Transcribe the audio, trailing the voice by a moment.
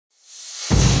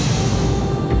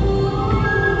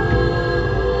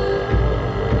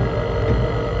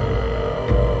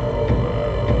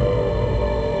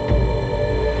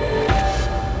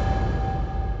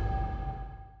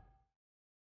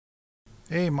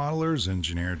Hey modelers,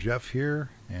 Engineer Jeff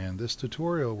here, and this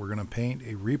tutorial we're going to paint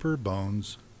a Reaper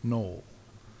Bones Gnoll.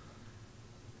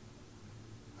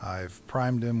 I've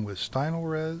primed him with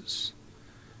Stynylrez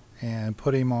and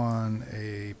put him on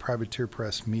a Privateer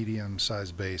Press medium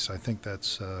size base. I think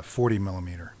that's 40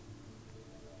 millimeter.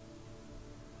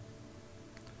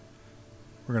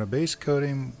 We're going to base coat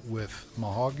him with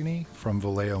mahogany from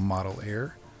Vallejo Model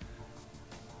Air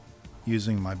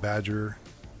using my Badger.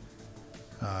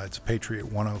 It's a Patriot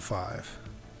 105.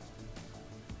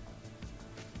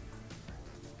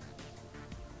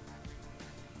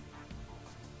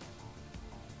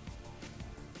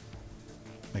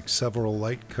 Make several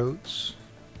light coats,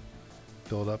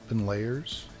 build up in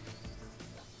layers.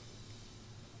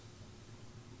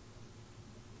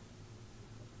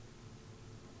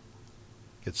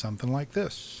 Get something like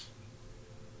this.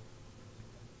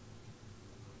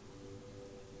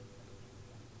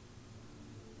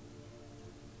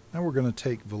 Now we're going to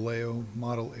take Vallejo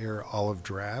Model Air Olive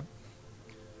Drab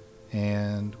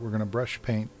and we're going to brush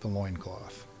paint the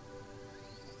loincloth.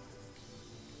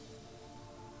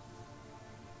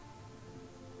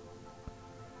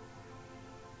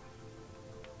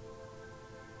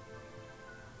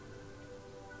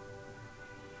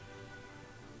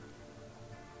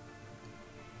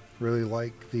 Really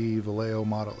like the Vallejo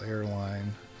Model Air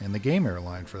line and the Game Air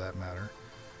line for that matter.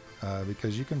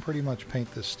 Because you can pretty much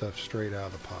paint this stuff straight out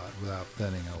of the pot without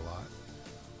thinning it a lot.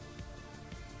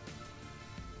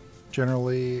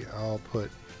 Generally, I'll put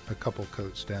a couple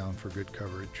coats down for good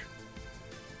coverage.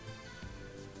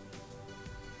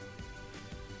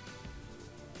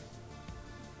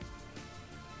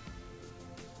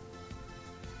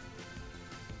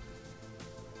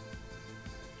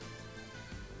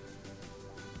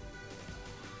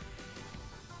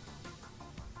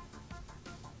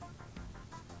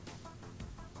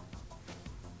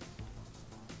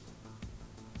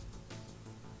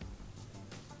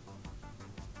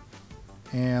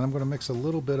 And I'm going to mix a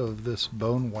little bit of this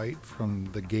bone white from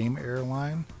the Game Air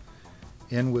line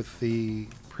in with the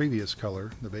previous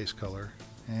color, the base color,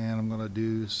 and I'm going to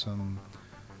do some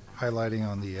highlighting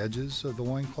on the edges of the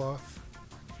loincloth.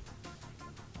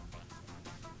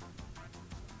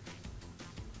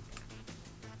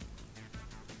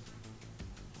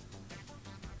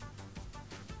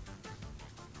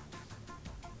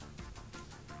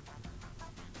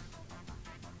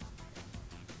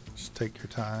 Take your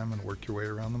time and work your way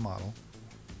around the model.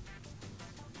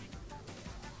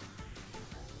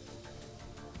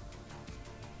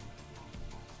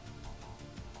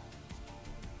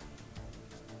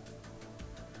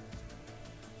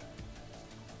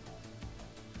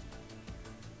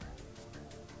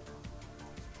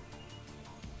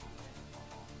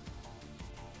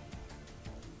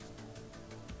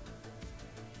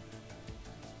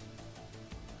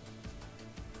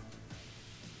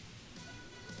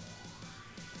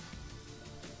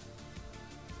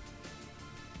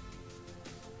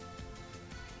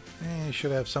 And you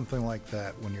should have something like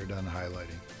that when you're done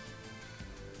highlighting.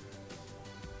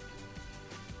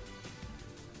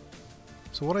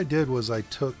 So what I did was I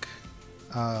took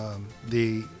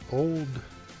the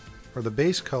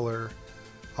base color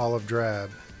olive drab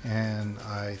and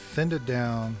I thinned it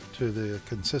down to the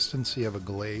consistency of a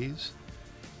glaze,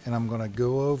 and I'm going to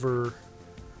go over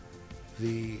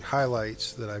the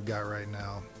highlights that I've got right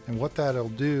now, and what that'll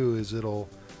do is it'll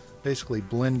basically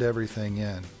blend everything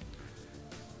in.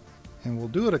 And we'll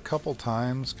do it a couple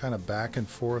times, kind of back and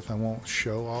forth. I won't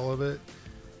show all of it.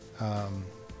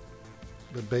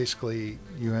 But basically,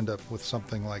 you end up with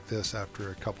something like this after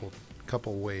a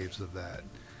couple waves of that.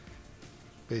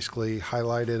 Basically,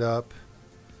 highlight it up,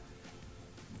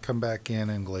 come back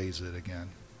in and glaze it again.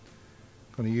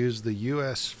 I'm going to use the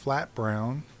US Flat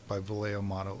Brown by Vallejo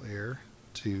Model Air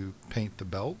to paint the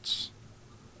belts.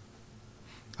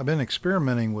 I've been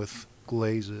experimenting with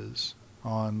glazes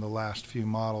on the last few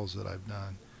models that I've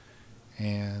done,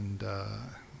 and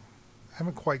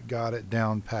haven't quite got it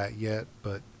down pat yet,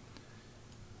 but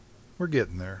we're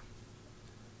getting there,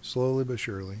 slowly but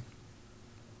surely,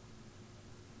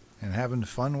 and having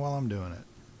fun while I'm doing it.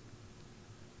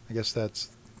 I guess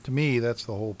that's, to me, that's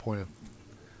the whole point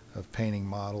of painting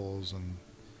models, and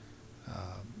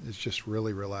it's just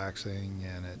really relaxing,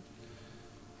 and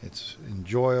it's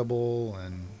enjoyable,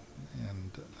 and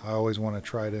I always want to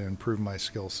try to improve my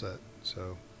skill set.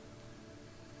 So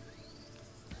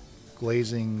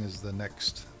glazing is the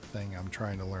next thing I'm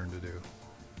trying to learn to do.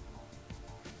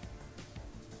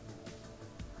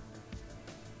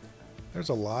 There's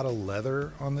a lot of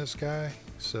leather on this guy,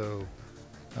 so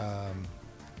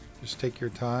just take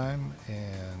your time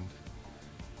and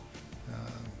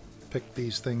pick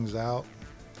these things out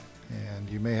And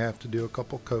you may have to do a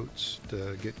couple coats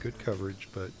to get good coverage,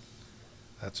 but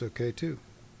that's okay too.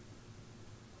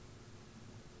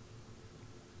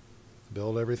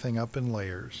 Build everything up in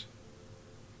layers.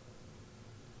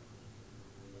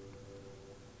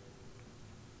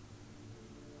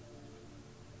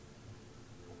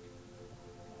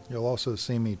 You'll also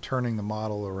see me turning the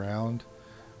model around.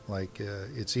 Like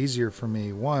it's easier for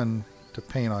me, one, to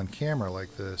paint on camera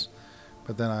like this,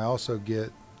 but then I also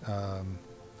get a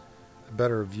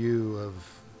better view of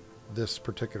this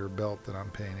particular belt that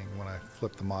I'm painting when I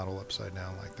flip the model upside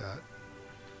down like that.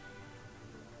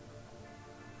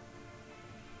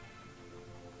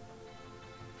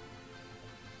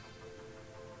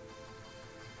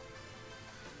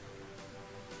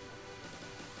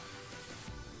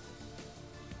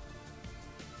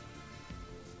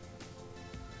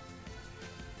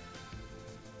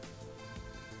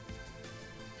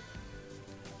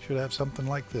 Should have something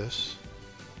like this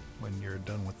when you're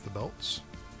done with the belts.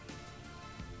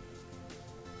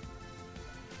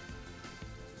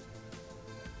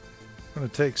 I'm going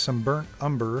to take some burnt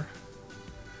umber,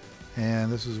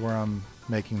 and this is where I'm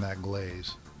making that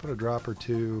glaze. Put a drop or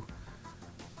two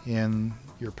in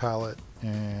your palette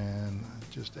and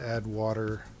just add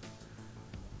water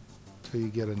till you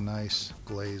get a nice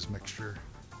glaze mixture.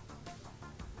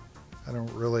 I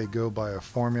don't really go by a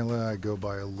formula, I go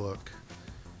by a look.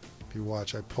 If you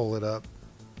watch, I pull it up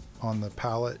on the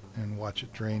palette and watch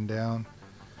it drain down.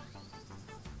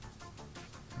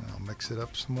 And I'll mix it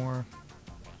up some more.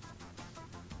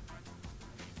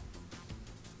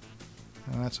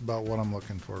 And that's about what I'm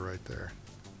looking for right there.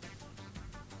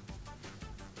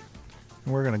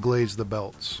 And we're going to glaze the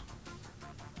belts.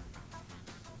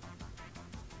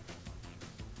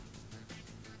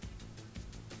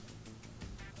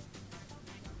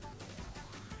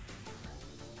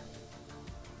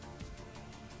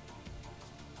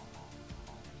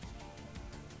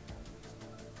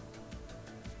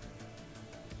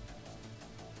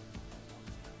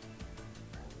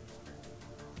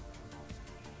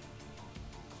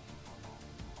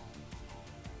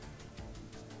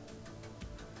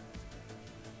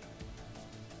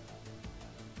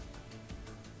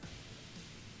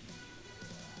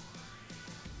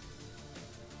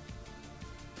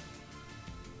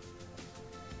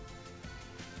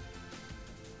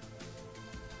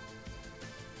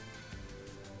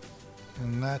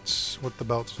 And that's what the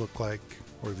belts look like,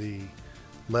 or the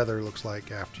leather looks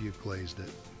like after you've glazed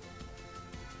it.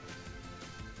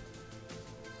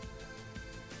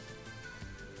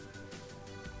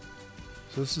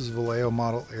 So this is Vallejo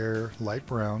Model Air light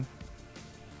brown.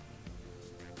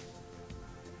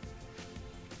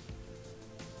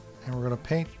 And we're going to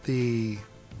paint the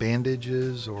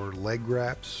bandages or leg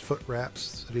wraps, foot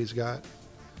wraps that he's got.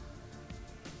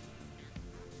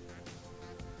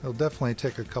 It'll definitely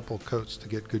take a couple coats to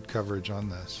get good coverage on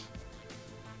this.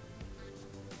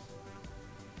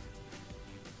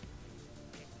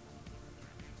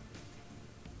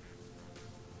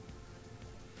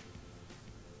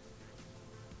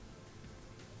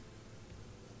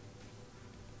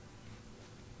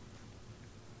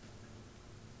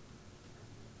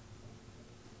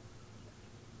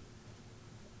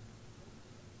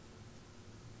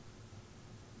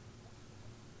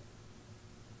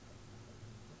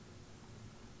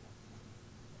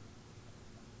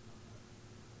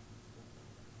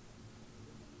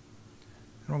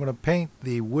 And we're going to paint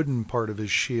the wooden part of his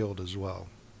shield as well.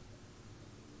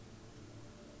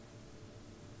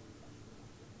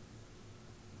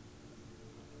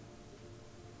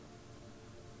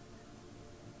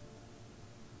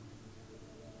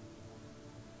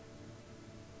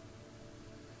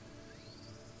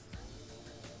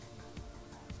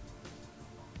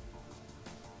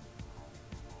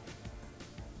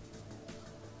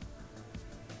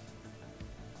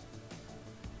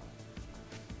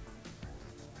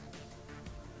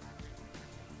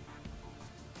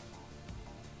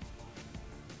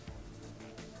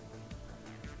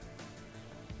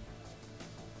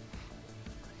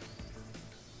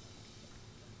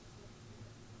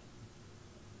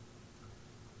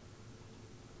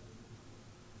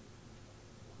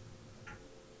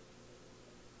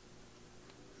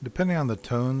 Depending on the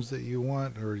tones that you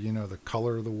want, or the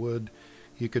color of the wood,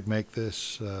 you could make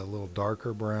this a little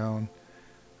darker brown.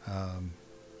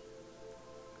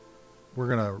 We're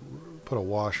gonna put a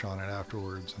wash on it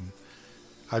afterwards, and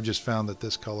I've just found that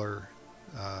this color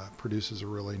produces a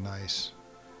really nice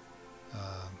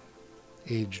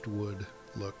aged wood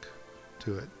look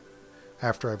to it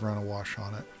after I've run a wash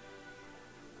on it.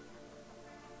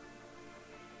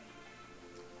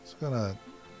 So I'm gonna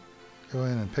go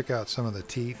in and pick out some of the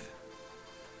teeth.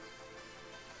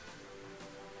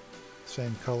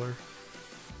 same color.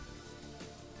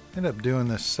 I ended up doing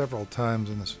this several times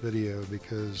in this video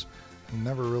because I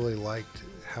never really liked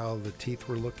how the teeth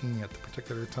were looking at the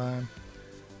particular time.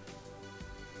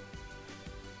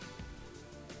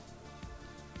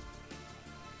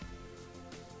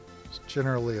 It's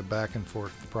generally a back and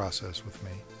forth process with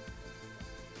me.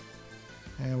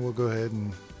 And we'll go ahead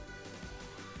and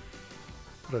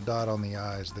put a dot on the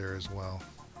eyes there as well.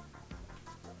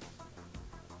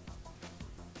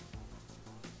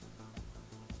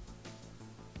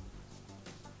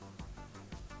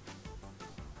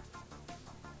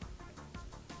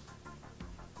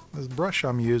 This brush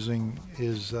I'm using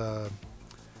is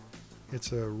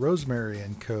it's a Rosemary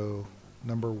 & Co.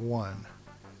 #1,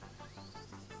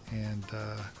 and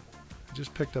I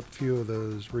just picked up a few of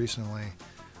those recently.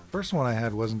 First one I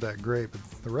had wasn't that great, but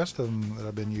the rest of them that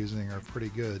I've been using are pretty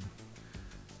good.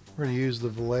 We're going to use the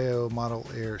Vallejo Model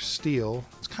Air Steel.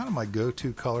 It's kind of my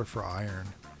go-to color for iron,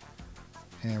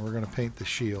 and we're going to paint the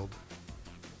shield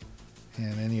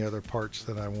and any other parts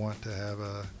that I want to have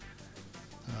a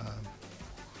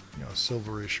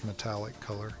silverish metallic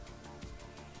color.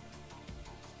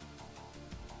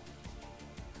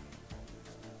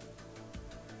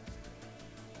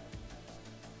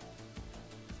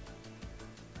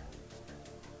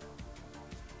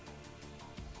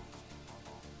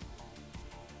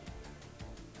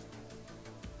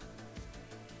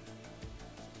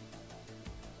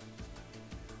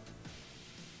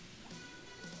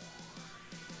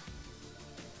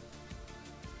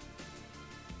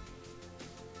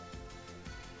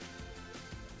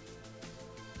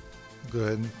 Go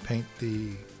ahead and paint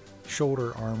the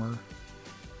shoulder armor.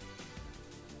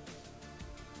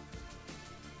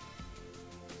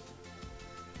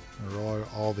 Or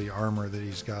all the armor that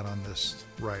he's got on this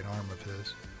right arm of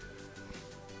his.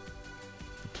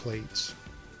 The plates.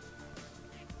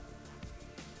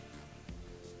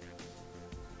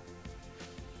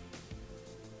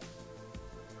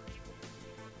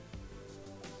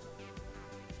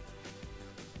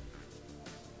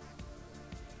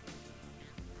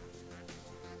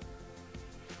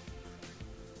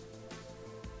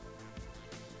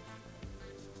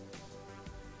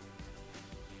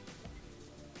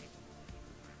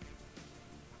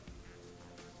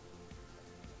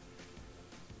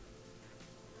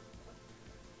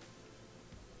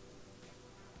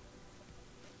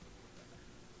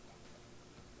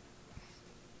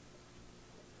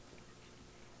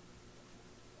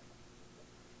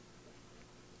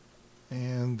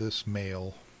 And this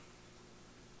male.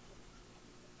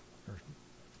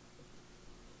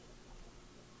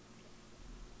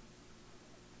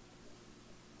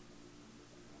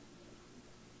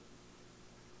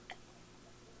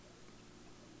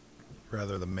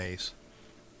 Rather the mace.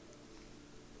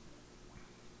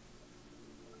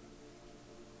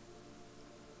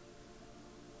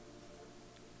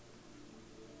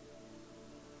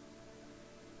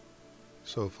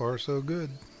 So far, so good.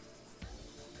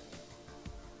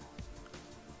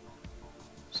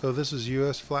 So this is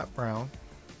US flat brown,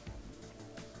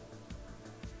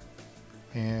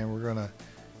 and we're gonna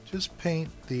just paint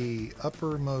the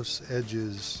uppermost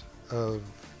edges of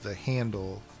the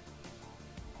handle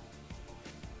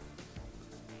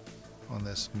on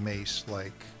this mace,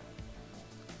 like,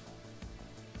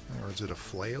 or is it a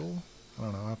flail? I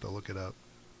don't know, I'll have to look it up.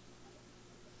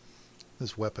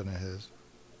 This weapon of his.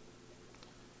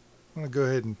 I'm gonna go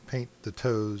ahead and paint the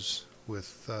toes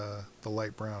with the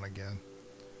light brown again.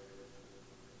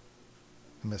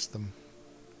 Missed them.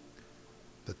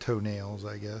 The toenails,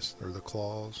 I guess, or the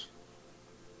claws.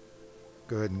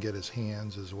 Go ahead and get his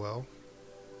hands as well.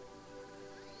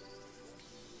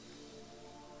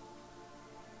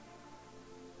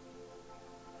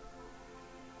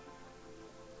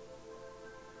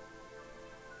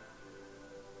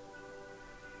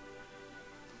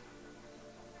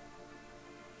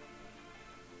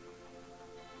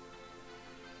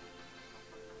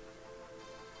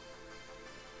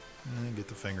 And get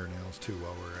the fingernails too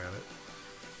while we're at it.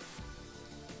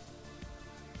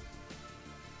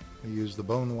 We use the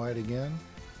bone white again,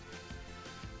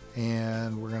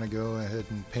 and we're going to go ahead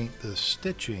and paint the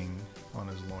stitching on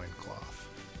his loincloth.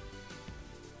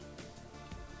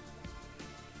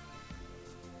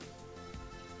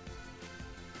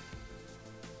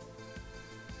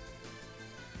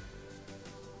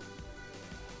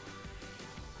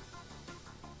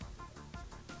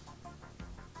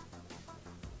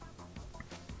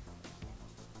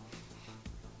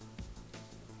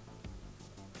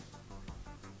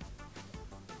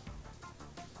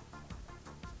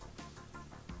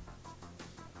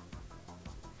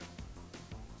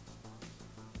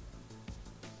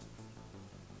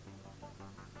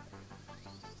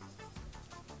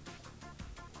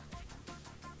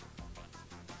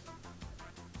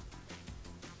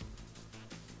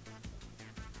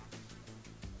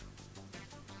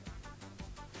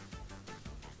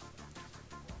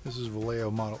 This is Vallejo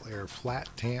Model Air Flat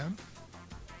Tan.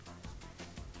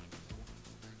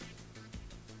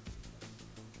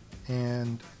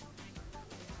 And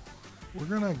we're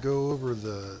going to go over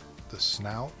the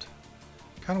snout.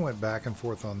 Kind of went back and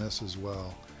forth on this as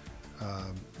well.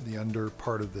 The under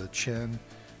part of the chin.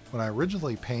 When I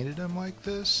originally painted him like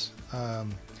this,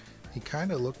 he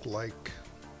kind of looked like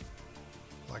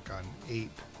an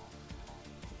ape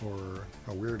or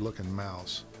a weird looking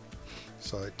mouse.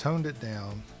 So I toned it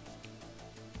down.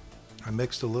 I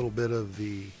mixed a little bit of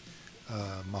the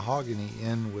mahogany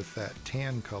in with that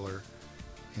tan color,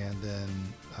 and then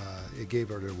it gave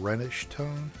it a reddish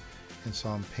tone, and so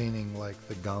I'm painting like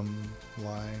the gum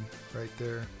line right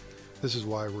there. This is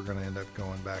why we're going to end up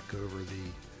going back over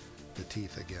the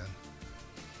teeth again.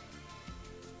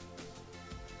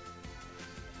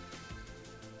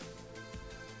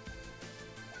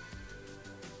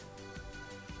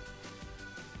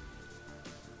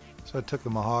 So I took the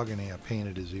mahogany, I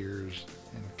painted his ears,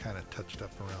 and kind of touched up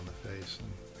around the face,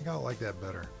 and I kind of like that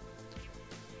better.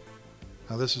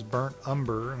 Now this is burnt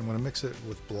umber, and I'm going to mix it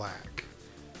with black.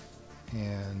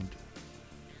 And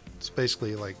it's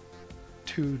basically like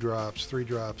 3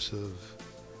 drops of,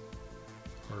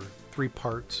 or 3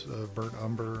 parts of burnt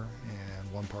umber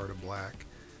and 1 part of black.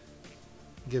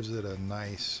 Gives it a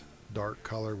nice dark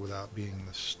color without being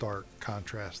the stark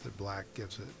contrast that black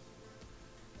gives it.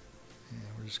 And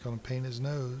we're just going to paint his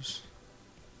nose,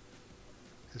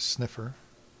 his sniffer.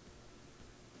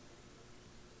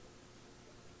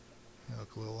 It'll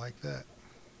look a little like that.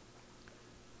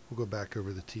 We'll go back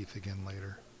over the teeth again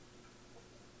later.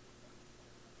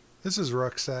 This is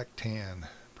Rucksack Tan,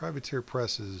 Privateer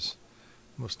Press's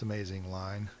most amazing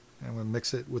line. I'm going to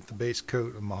mix it with the base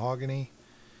coat of mahogany,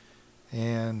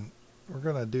 and we're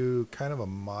going to do kind of a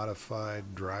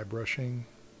modified dry brushing.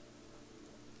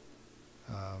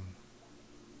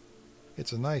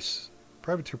 It's a nice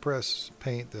Privateer Press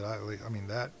paint that I mean,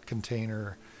 that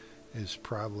container is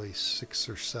probably 6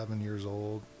 or 7 years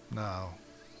old. No,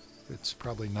 it's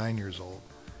probably 9 years old.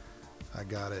 I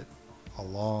got it a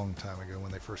long time ago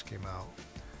when they first came out,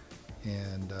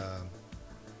 and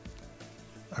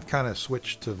I've kind of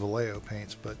switched to Vallejo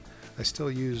paints, but I still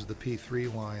use the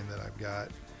P3 line that I've got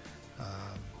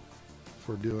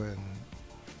for doing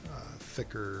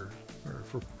thicker, or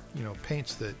for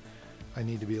paints that I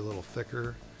need to be a little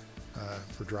thicker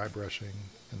for dry brushing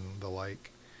and the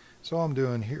like. So all I'm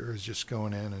doing here is just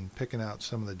going in and picking out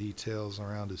some of the details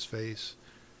around his face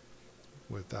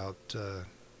without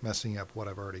messing up what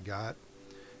I've already got.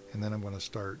 And then I'm going to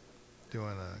start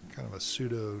doing a kind of a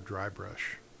pseudo dry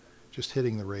brush, just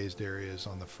hitting the raised areas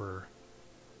on the fur.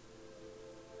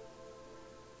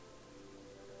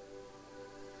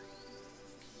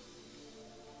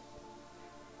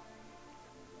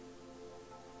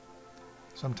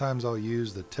 Sometimes I'll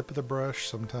use the tip of the brush,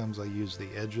 sometimes I use the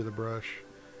edge of the brush.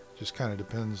 Just kind of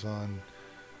depends on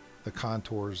the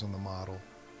contours on the model.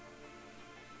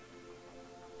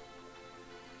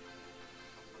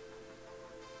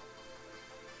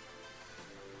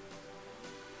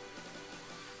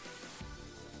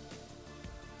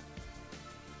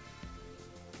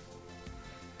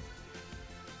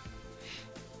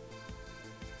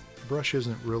 The brush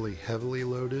isn't really heavily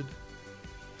loaded.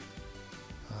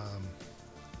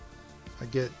 I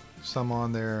get some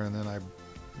on there and then I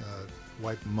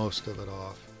wipe most of it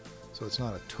off. So it's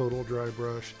not a total dry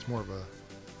brush, it's more of a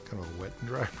kind of a wet and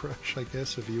dry brush, I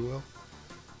guess, if you will.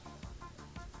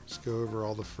 Just go over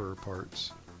all the fur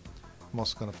parts. I'm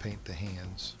also going to paint the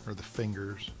hands, or the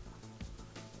fingers.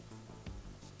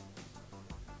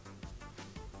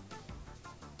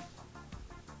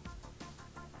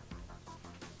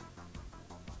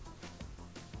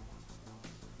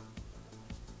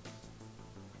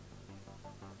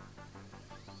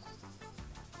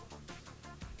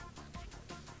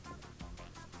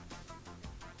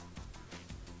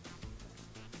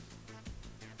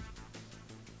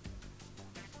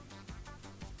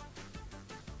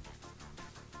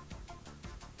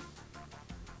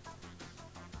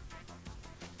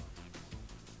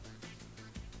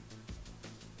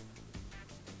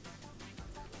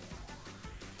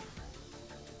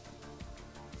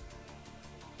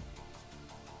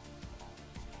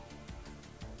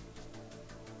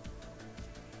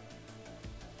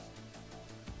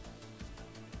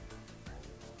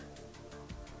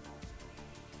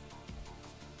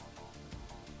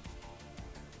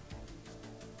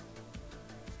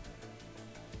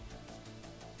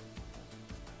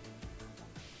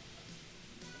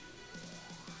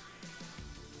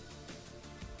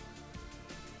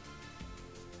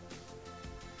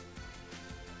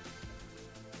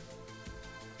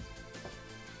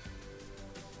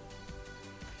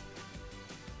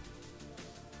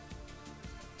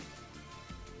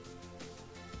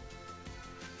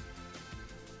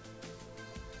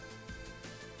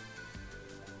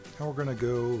 Now we're going to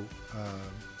go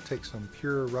take some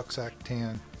pure rucksack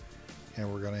tan,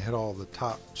 and we're going to hit all the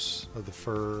tops of the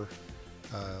fur,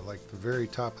 like the very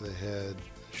top of the head,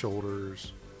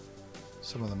 shoulders,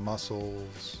 some of the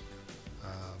muscles,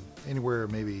 anywhere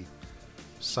maybe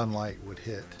sunlight would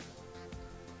hit,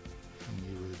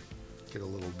 and you would get a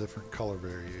little different color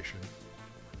variation.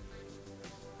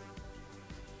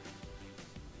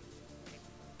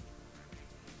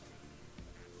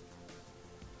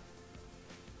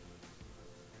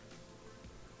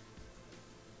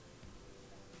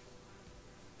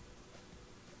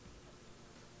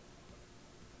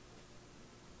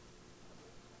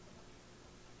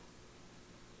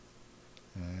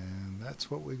 And that's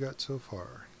what we got so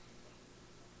far.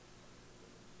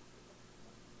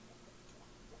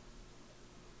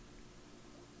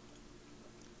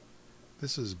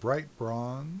 This is Bright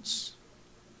Bronze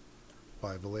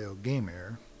by Vallejo Model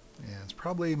Air, and it's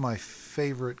probably my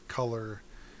favorite color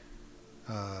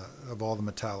of all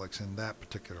the metallics in that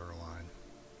particular line.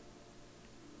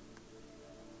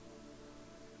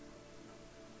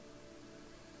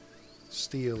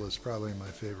 Steel is probably my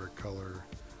favorite color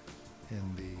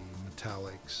in the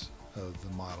metallics of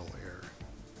the Model Air.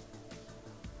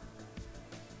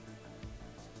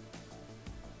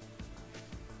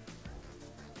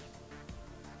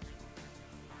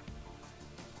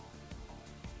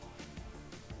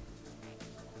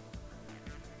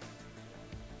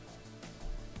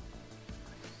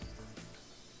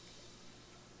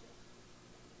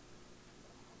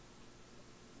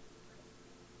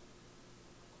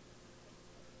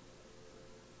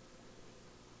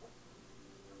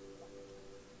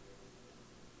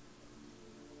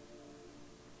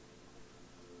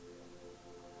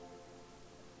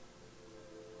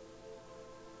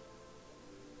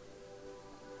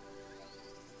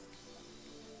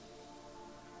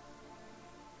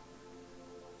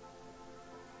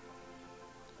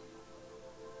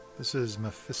 This is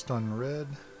Stynylrez.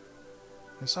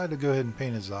 I decided to go ahead and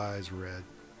paint his eyes red.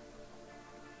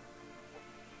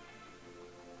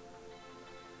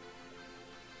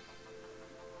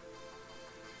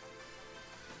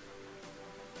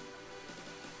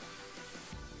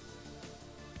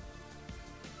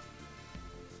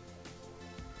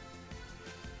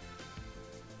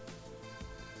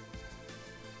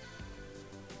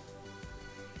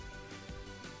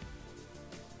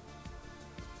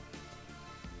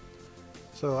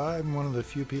 So I'm one of the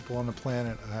few people on the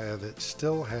planet that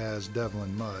still has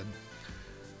Devlin mud,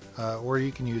 or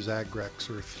you can use Agrex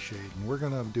Earthshade. And we're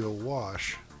going to do a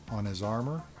wash on his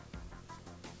armor.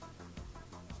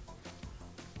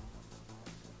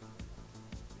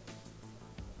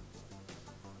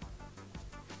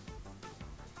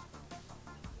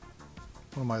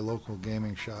 One of my local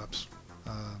gaming shops,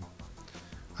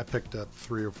 I picked up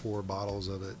 3 or 4 bottles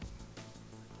of it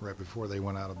right before they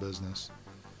went out of business.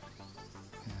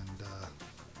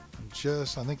 I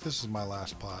think this is my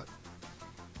last pot.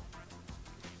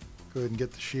 Go ahead and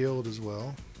get the shield as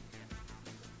well.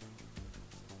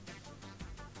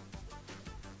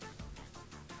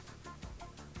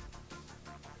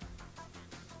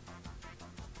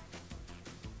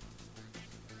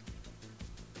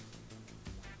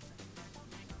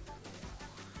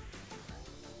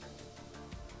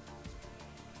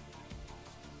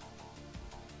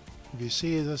 If you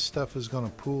see, this stuff is going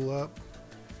to pool up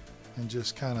and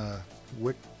just kind of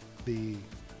wick the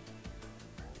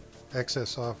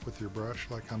excess off with your brush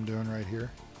like I'm doing right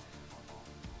here.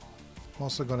 I'm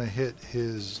also going to hit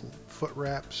his foot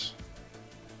wraps.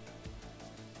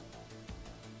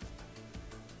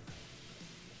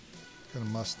 Going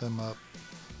to muss them up.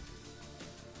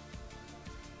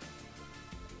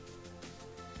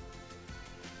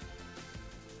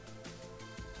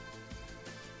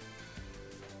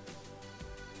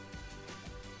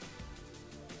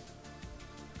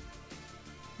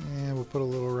 And we'll put a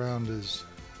little around his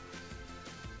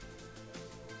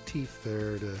teeth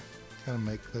there to kind of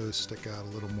make those stick out a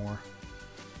little more.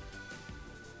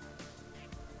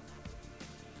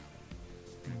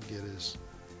 And get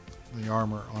the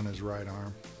armor on his right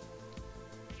arm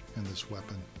and this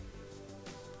weapon,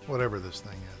 whatever this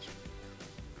thing is.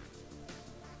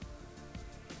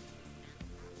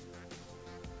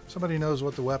 If somebody knows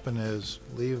what the weapon is,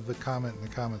 leave the comment in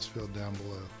the comments field down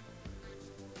below,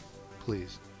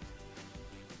 please.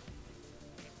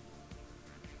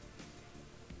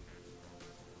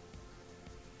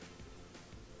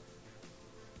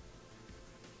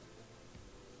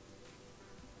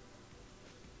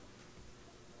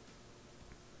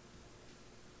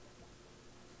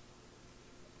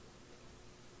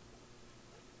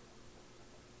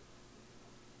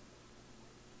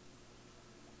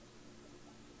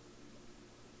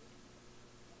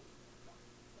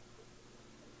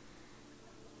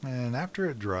 after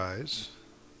it dries,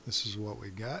 this is what we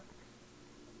got.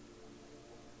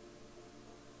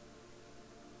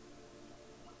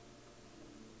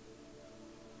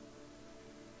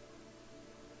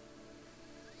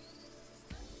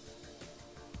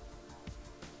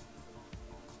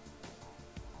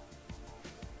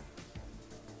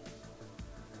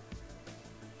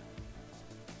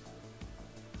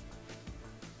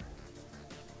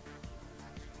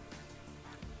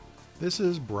 This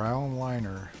is Brown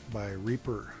Liner by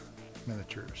Reaper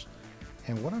Miniatures,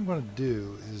 and what I'm going to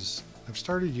do is I've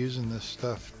started using this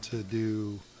stuff to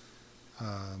do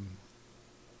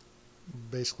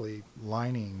basically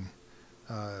lining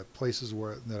places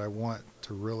that I want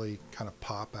to really kind of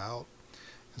pop out.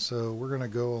 And so we're going to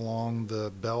go along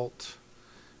the belt,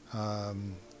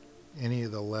 any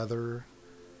of the leather,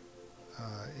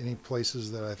 any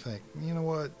places that I think, you know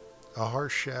what, a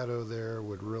harsh shadow there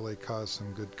would really cause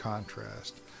some good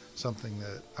contrast, something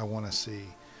that I want to see.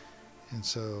 And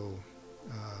so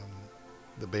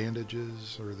the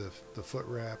bandages or the foot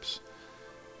wraps,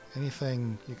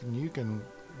 anything, you can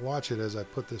watch it as I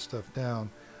put this stuff down.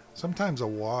 Sometimes a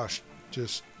wash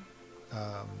just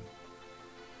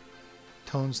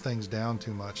tones things down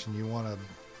too much, and you want to,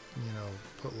 you know,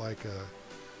 put like a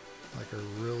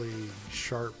really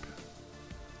sharp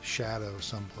shadow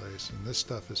someplace, and this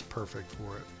stuff is perfect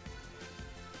for it.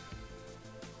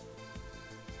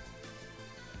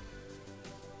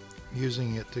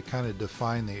 Using it to kind of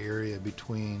define the area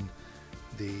between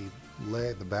the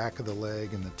leg, the back of the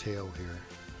leg, and the tail here.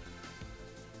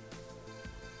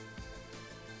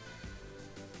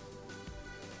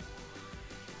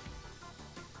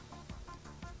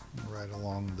 Right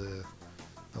along the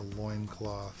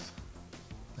loincloth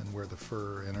and where the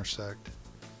fur intersect.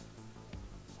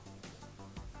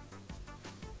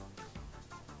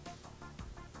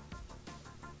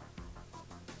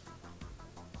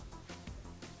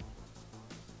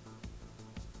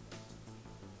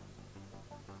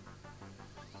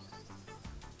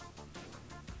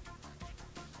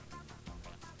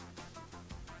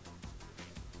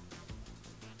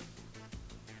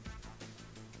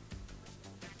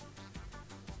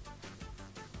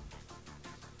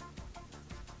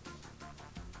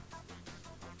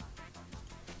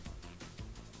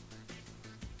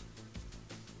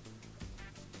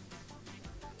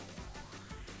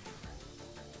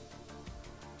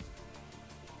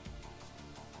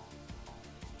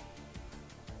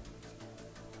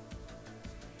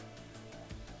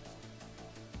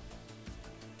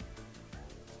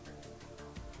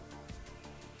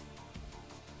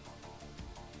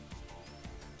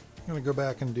 I'm going to go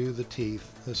back and do the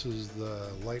teeth. This is the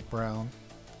light brown.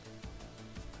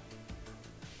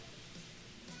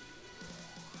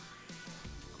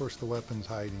 Of course, the weapon's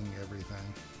hiding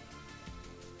everything.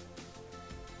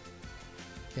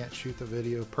 Can't shoot the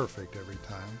video perfect every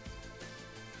time,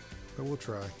 but we'll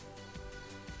try.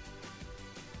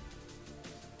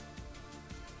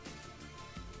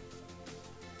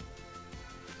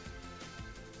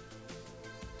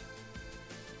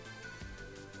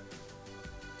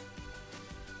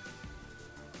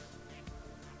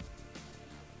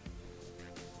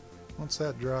 Once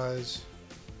that dries,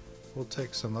 we'll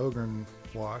take some Ogren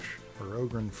wash, or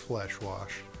Ogren flesh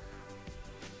wash,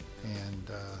 and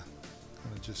I'm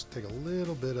going to just take a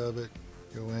little bit of it,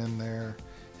 go in there,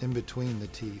 in between the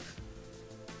teeth,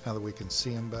 now that we can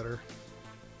see them better.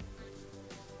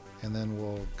 And then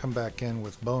we'll come back in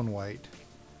with bone white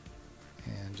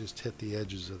and just hit the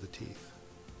edges of the teeth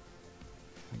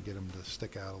and get them to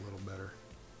stick out a little better.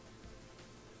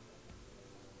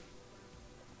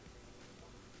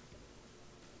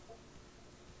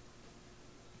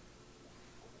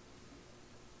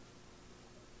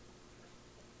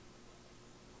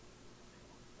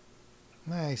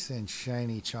 Nice and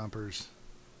shiny chompers.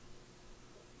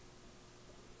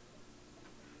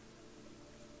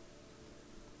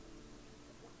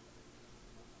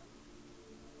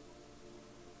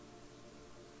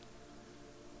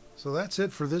 So that's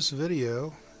it for this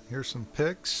video. Here's some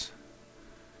pics.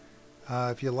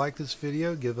 If you like this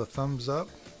video, give a thumbs up.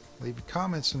 Leave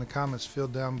comments in the comments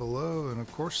field down below, and of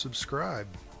course subscribe.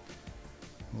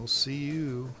 We'll see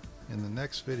you in the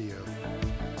next video.